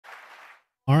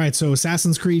All right, so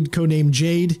Assassin's Creed Codename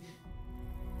Jade.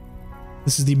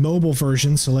 This is the mobile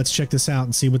version, so let's check this out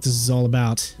and see what this is all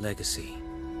about. Legacy.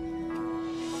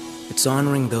 It's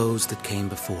honoring those that came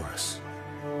before us,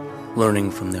 learning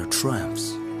from their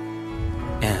triumphs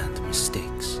and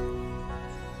mistakes,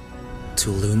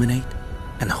 to illuminate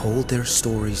and hold their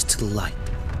stories to the light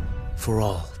for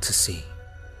all to see.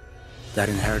 That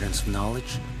inheritance of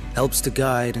knowledge helps to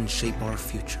guide and shape our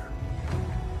future.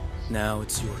 Now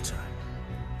it's your turn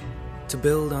to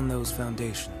build on those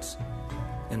foundations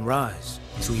and rise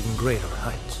to even greater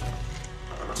heights,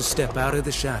 to step out of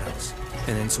the shadows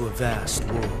and into a vast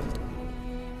world,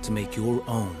 to make your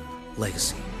own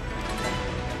legacy.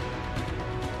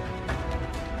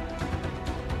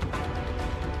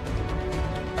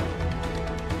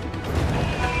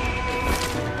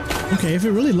 Okay, if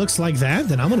it really looks like that,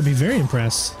 then I'm gonna be very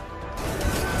impressed.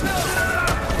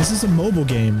 This is a mobile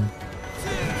game.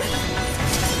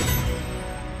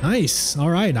 Nice. All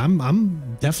right,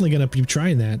 I'm definitely gonna be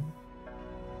trying that.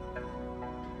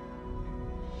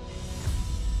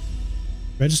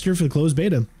 Register for the closed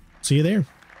beta. See you there.